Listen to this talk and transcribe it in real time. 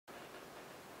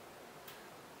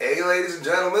Hey ladies and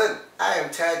gentlemen, I am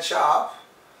Tad Chop.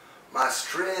 My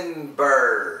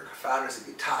StrinBerg. Found this at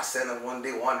Guitar Center one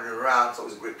day wandering around. It's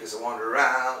always a great place to wander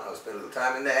around. I was spending a little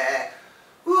time in there.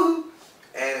 Woohoo!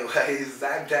 Anyways,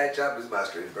 I'm Tad Chop. This is my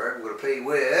StrinBerg. We're going to play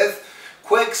with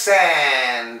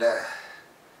Quicksand.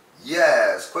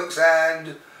 Yes,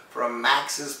 Quicksand from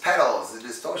Max's Pedals, the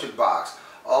distortion box.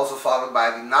 Also followed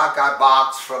by the knockout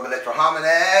box from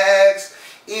Electroharmonix,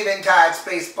 Eventide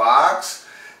Space Box,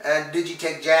 and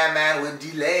Digitech Jam Man with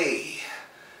delay.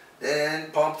 Then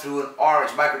pumped through an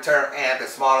orange microterror amp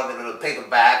that's smaller than a little paper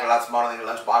bag, a lot smaller than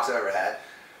the lunchbox I've ever had,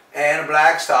 and a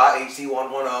Black Star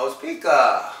HD110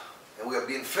 speaker. And we are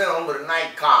being filmed with a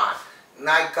Nikon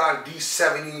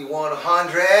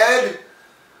D7100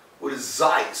 with a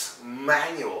Zeiss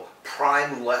manual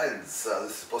prime lens. This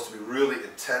is supposed to be really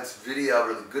intense video,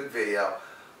 really good video.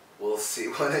 We'll see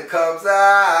when it comes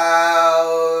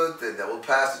out, and then we'll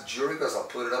pass the jury because I'll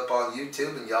put it up on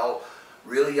YouTube, and y'all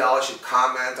should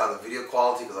comment on the video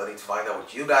quality because I need to find out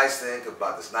what you guys think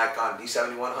about this Nikon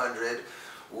D7100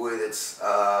 with its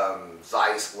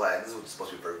Zeiss lens, which is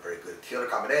supposed to be very, very good. Killer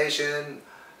combination,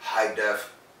 high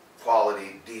def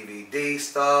quality DVD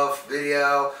stuff,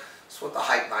 video. That's what the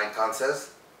hype Nikon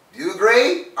says. Do you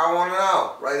agree? I want to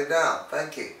know. Write it down.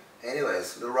 Thank you.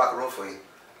 Anyways, a little rock and roll for you.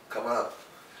 Coming up.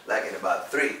 Like in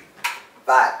about 3,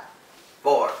 5,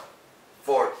 4,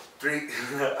 3,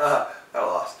 I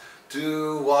lost.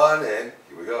 2, 1, and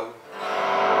here we go.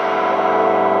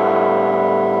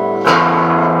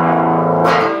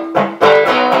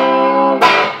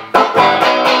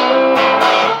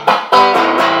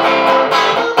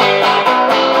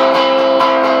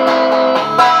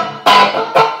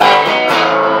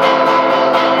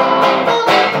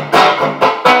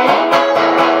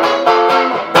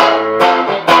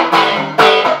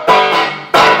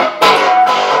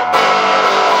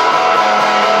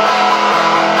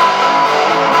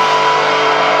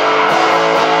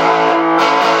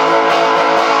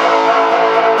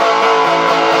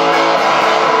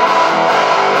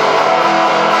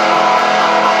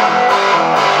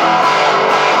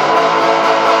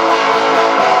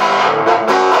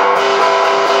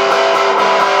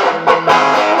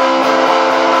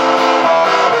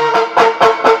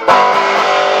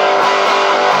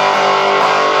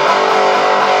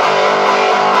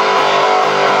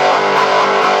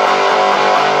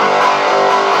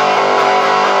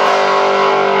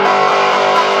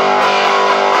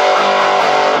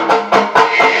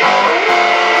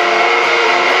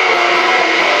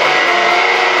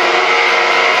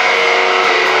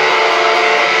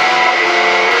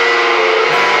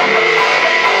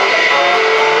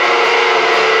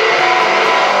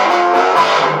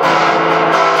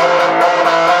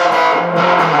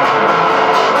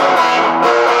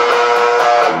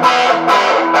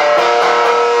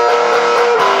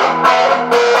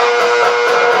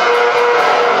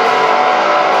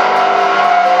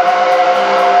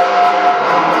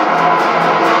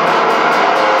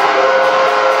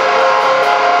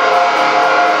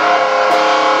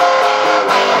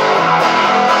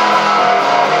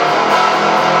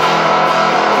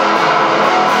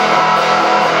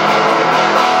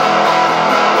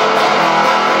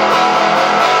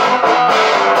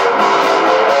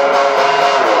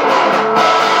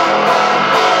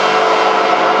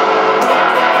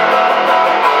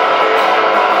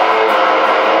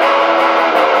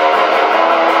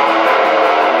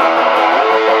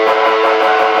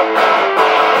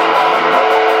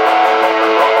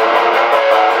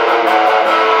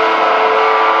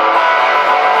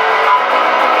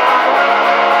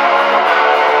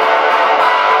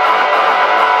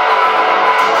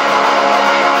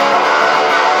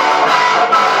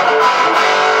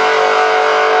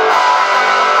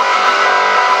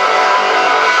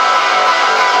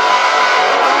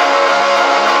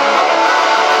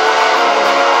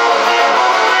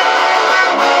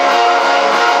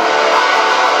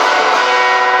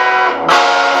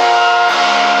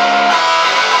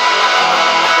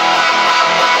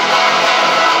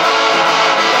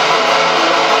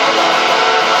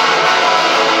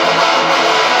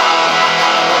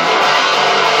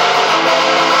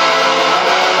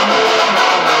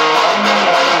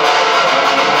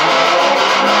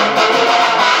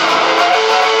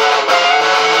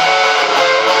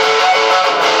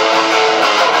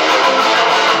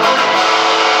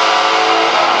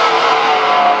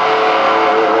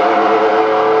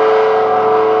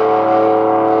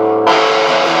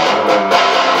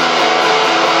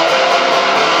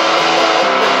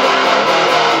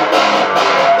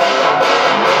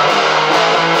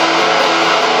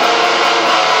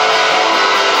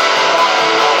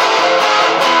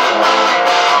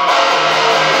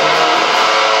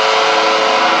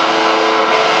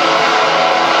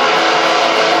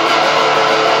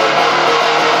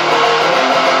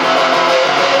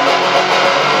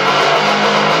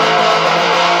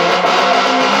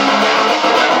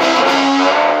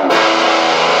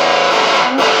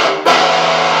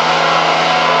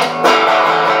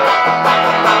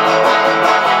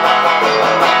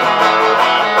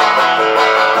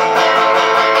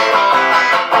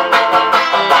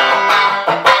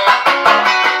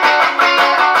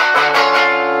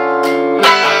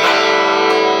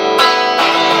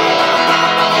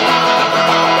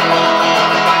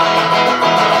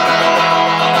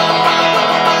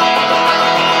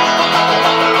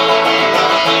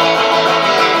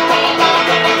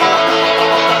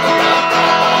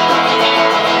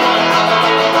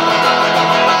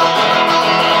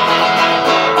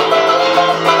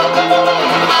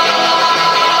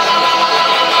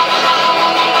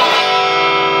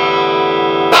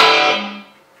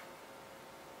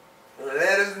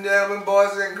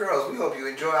 hope you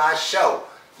enjoy our show.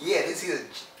 Yeah, this is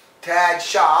Tad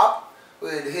Sharp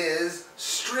with his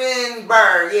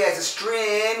StrinBerg. Yeah, it's a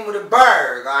string with a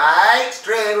berg, alright?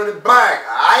 String with a berg,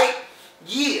 alright?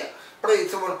 Yeah. Played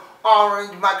to an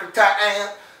orange microterror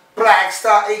amp, Black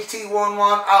Star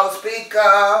HT11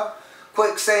 speaker,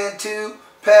 Quicksand 2,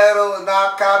 pedal, and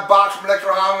archive box from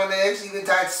Electro Harmonics,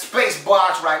 eventide space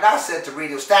box right now set to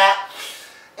radio stat.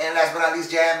 And last but not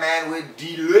least, Jam Man with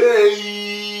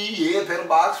delay. Yeah, pedal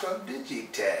box from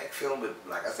Digitech. Filmed with,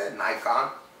 like I said,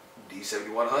 Nikon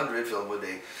D7100. Filmed with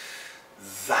a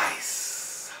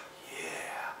Zeiss.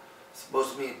 Yeah.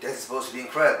 That's supposed to be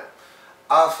incredible.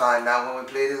 I'll find out when we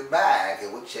play this back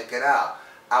and we'll check it out.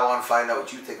 I want to find out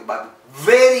what you think about the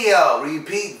video.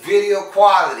 Repeat, video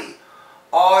quality.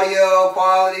 Audio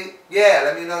quality. Yeah,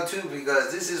 let me know too,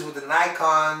 because this is with the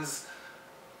Nikon's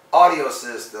audio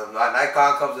system.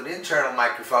 Nikon comes with an internal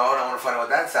microphone. I want to find out what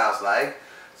that sounds like.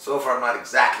 So far I'm not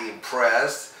exactly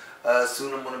impressed.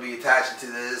 Soon I'm going to be attaching to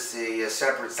this a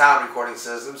separate sound recording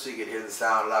system so you can hear the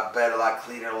sound a lot better, a lot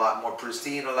cleaner, a lot more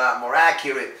pristine, a lot more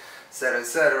accurate,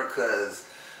 etc. Because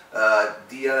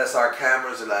DSLR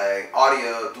cameras are like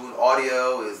doing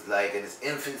audio is like in its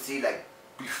infancy, like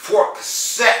before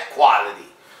cassette quality.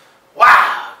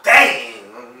 Wow, dang.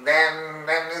 Damn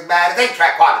as bad as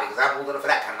 8-track quality, because I'm old enough for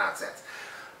that kind of nonsense.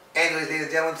 Anyways, ladies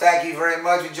and gentlemen, thank you very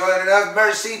much for joining us.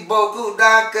 Merci beaucoup,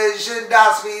 danke schön,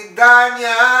 das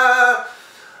vidanya.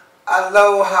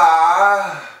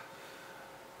 Aloha.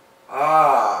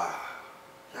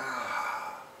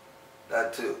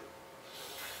 That too.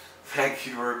 Thank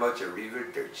you very much,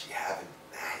 arrivederci. Have a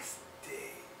nice day.